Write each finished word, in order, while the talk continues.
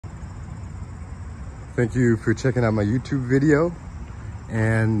Thank you for checking out my YouTube video,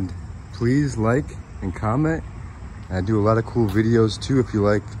 and please like and comment. I do a lot of cool videos too. If you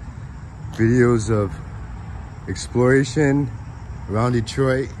like videos of exploration around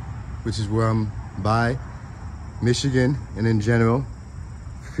Detroit, which is where I'm by, Michigan, and in general,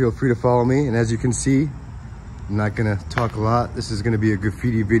 feel free to follow me. And as you can see, I'm not gonna talk a lot. This is gonna be a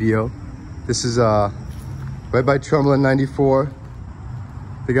graffiti video. This is right by Trumbull and 94.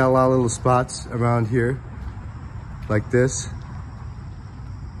 They got a lot of little spots around here like this,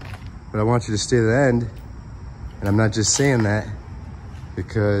 but I want you to stay to the end. And I'm not just saying that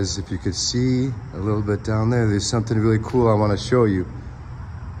because if you could see a little bit down there, there's something really cool I want to show you.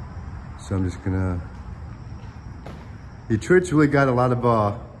 So I'm just gonna, Detroit's really got a lot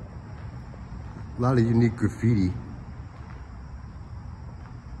of unique graffiti.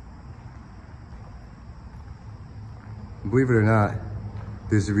 Believe it or not,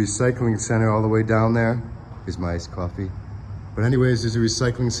 there's a recycling center all the way down there. Here's my iced coffee. But anyways, there's a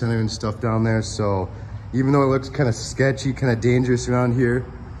recycling center and stuff down there. So even though it looks kind of sketchy, kind of dangerous around here,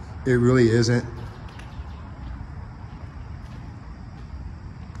 it really isn't.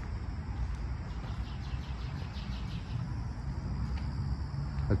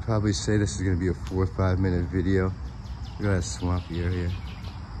 I'd probably say this is gonna be a 4 or 5 minute video. Look at that swampy area.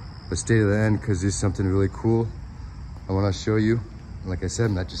 But stay to the end because there's something really cool I wanna show you. And like I said,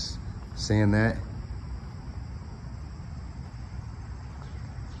 I'm not just saying that.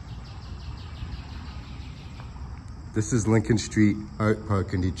 This is Lincoln Street Art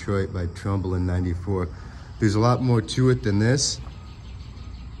Park in Detroit by Trumbull and 94. There's a lot more to it than this.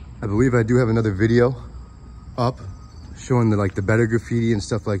 I believe I do have another video up showing the better graffiti and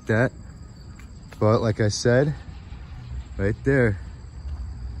stuff like that. But like I said, right there,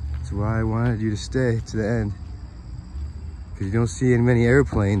 that's why I wanted you to stay to the end. Because you don't see many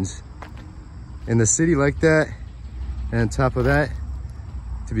airplanes in the city like that. And on top of that,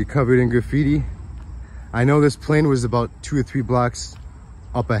 to be covered in graffiti. I know this plane was about 2 or 3 blocks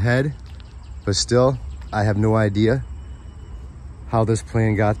up ahead, but still, I have no idea how this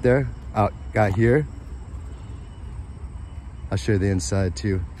plane got here. I'll show you the inside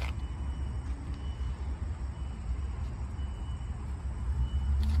too.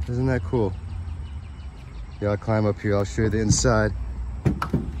 Isn't that cool? Yeah, I'll climb up here, I'll show you the inside.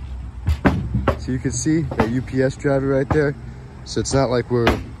 So you can see that UPS driver right there. So it's not like we're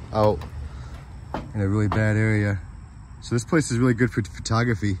out in a really bad area. So this place is really good for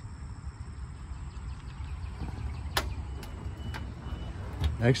photography.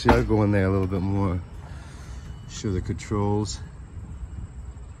 Actually, I'll go in there a little bit more. Show the controls.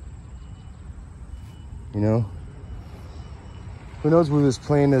 You know? Who knows where this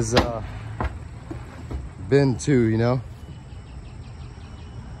plane has been to, you know?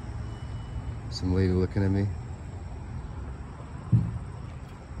 Some lady looking at me.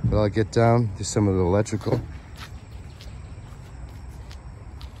 But I'll get down to some of the electrical.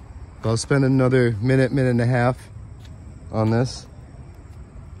 But I'll spend another minute and a half on this.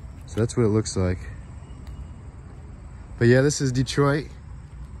 So that's what it looks like. But yeah, this is Detroit.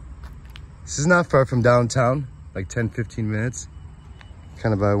 This is not far from downtown, like 10-15 minutes.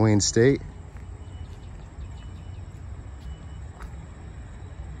 Kind of by Wayne State.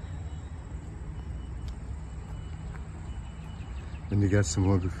 And you got some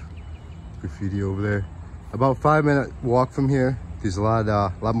more graffiti over there. About 5-minute walk from here. There's a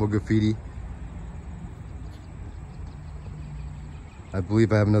lot more graffiti. I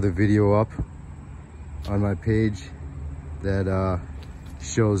believe I have another video up on my page that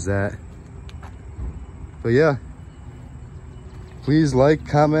shows that. But yeah, please like,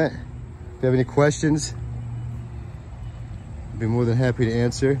 comment. If you have any questions, I'd be more than happy to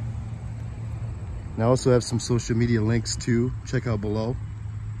answer. And I also have some social media links too, check out below.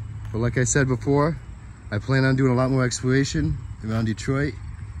 But like I said before, I plan on doing a lot more exploration around Detroit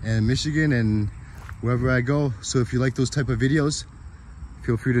and Michigan and wherever I go. So if you like those type of videos,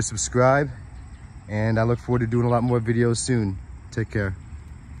 feel free to subscribe. And I look forward to doing a lot more videos soon. Take care.